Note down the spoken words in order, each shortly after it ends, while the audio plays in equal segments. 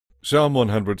Psalm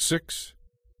 106.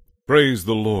 Praise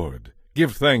the Lord.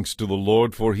 Give thanks to the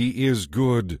Lord, for he is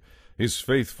good. His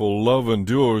faithful love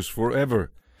endures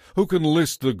forever. Who can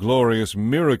list the glorious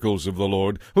miracles of the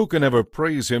Lord? Who can ever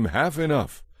praise him half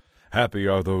enough? Happy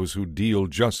are those who deal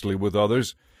justly with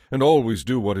others, and always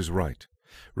do what is right.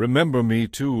 Remember me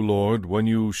too, Lord, when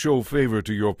you show favor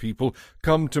to your people.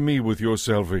 Come to me with your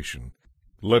salvation.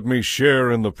 Let me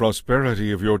share in the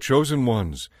prosperity of your chosen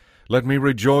ones. Let me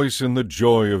rejoice in the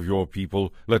joy of your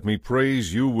people. Let me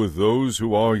praise you with those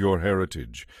who are your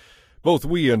heritage. Both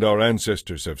we and our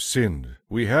ancestors have sinned.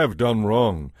 We have done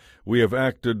wrong. We have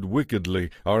acted wickedly.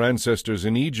 Our ancestors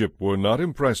in Egypt were not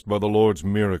impressed by the Lord's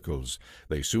miracles.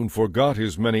 They soon forgot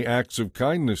his many acts of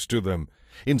kindness to them.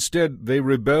 Instead, they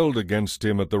rebelled against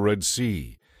him at the Red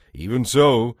Sea. Even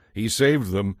so, he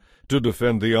saved them, to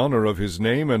defend the honor of his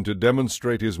name and to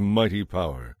demonstrate his mighty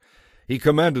power. He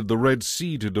commanded the Red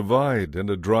Sea to divide, and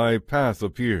a dry path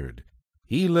appeared.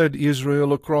 He led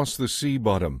Israel across the sea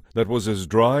bottom that was as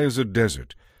dry as a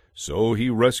desert. So he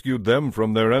rescued them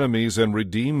from their enemies and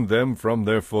redeemed them from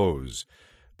their foes.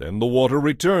 Then the water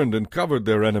returned and covered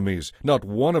their enemies. Not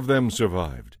one of them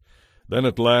survived. Then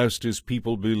at last his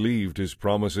people believed his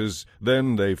promises.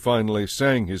 Then they finally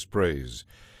sang his praise.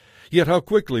 Yet how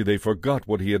quickly they forgot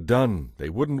what he had done. They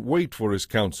wouldn't wait for his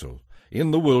counsel.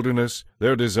 In the wilderness,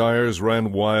 their desires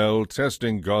ran wild,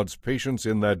 testing God's patience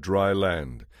in that dry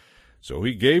land. So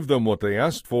he gave them what they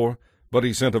asked for, but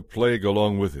he sent a plague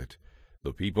along with it.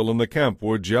 The people in the camp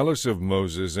were jealous of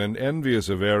Moses and envious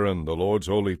of Aaron, the Lord's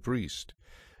holy priest.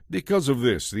 Because of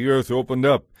this, the earth opened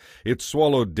up. It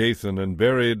swallowed Dathan and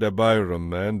buried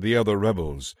Abiram and the other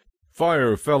rebels.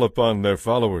 Fire fell upon their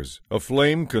followers. A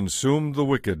flame consumed the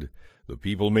wicked. The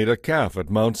people made a calf at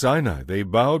Mount Sinai. They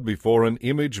bowed before an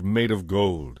image made of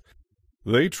gold.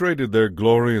 They traded their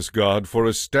glorious God for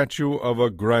a statue of a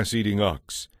grass-eating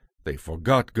ox. They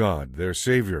forgot God, their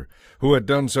Savior, who had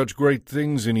done such great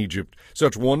things in Egypt,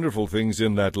 such wonderful things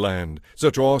in that land,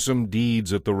 such awesome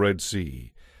deeds at the Red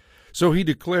Sea. So he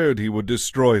declared he would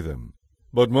destroy them.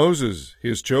 But Moses,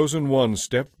 his chosen one,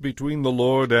 stepped between the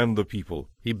Lord and the people.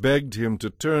 He begged him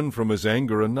to turn from his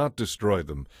anger and not destroy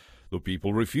them. The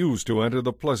people refused to enter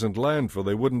the pleasant land, for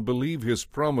they wouldn't believe his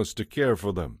promise to care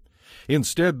for them.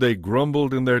 Instead, they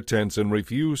grumbled in their tents and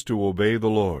refused to obey the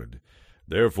Lord.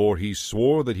 Therefore he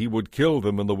swore that he would kill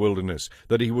them in the wilderness,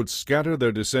 that he would scatter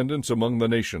their descendants among the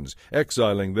nations,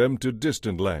 exiling them to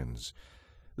distant lands.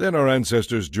 Then our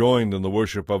ancestors joined in the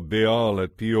worship of Baal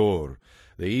at Peor.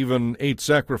 They even ate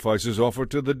sacrifices offered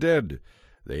to the dead.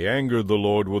 They angered the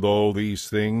Lord with all these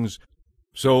things.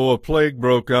 So a plague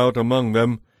broke out among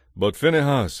them. But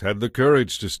Phinehas had the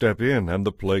courage to step in, and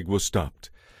the plague was stopped.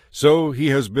 So he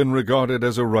has been regarded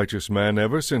as a righteous man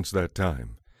ever since that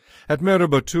time. At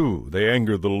Meribah, too, they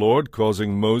angered the Lord,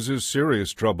 causing Moses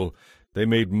serious trouble. They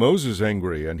made Moses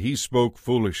angry, and he spoke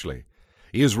foolishly.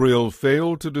 Israel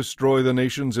failed to destroy the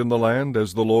nations in the land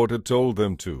as the Lord had told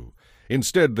them to.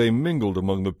 Instead, they mingled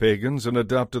among the pagans and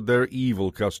adopted their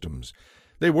evil customs.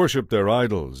 They worshipped their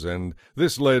idols, and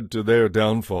this led to their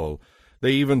downfall.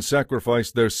 They even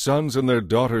sacrificed their sons and their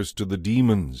daughters to the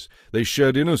demons. They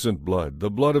shed innocent blood,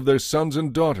 the blood of their sons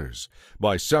and daughters.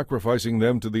 By sacrificing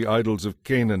them to the idols of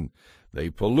Canaan, they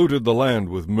polluted the land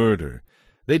with murder.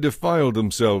 They defiled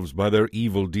themselves by their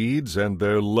evil deeds, and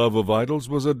their love of idols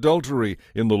was adultery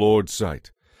in the Lord's sight.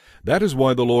 That is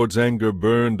why the Lord's anger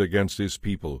burned against his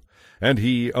people, and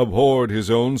he abhorred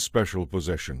his own special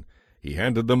possession. He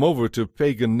handed them over to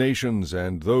pagan nations,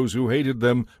 and those who hated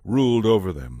them ruled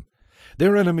over them.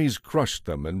 Their enemies crushed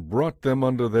them and brought them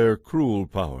under their cruel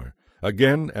power.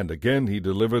 Again and again he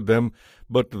delivered them,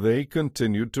 but they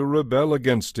continued to rebel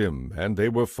against him, and they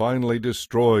were finally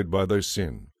destroyed by their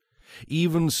sin.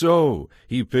 Even so,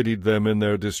 he pitied them in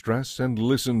their distress and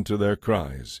listened to their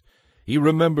cries. He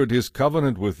remembered his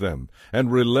covenant with them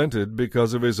and relented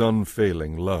because of his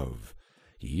unfailing love.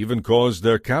 He even caused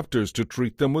their captors to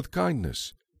treat them with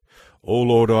kindness. O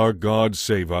Lord our God,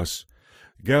 save us.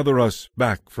 Gather us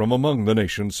back from among the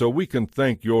nations, so we can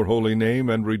thank your holy name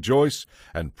and rejoice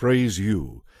and praise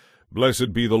you.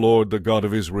 Blessed be the Lord, the God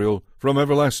of Israel, from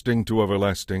everlasting to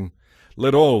everlasting.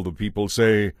 Let all the people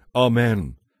say,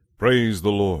 Amen. Praise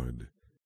the Lord.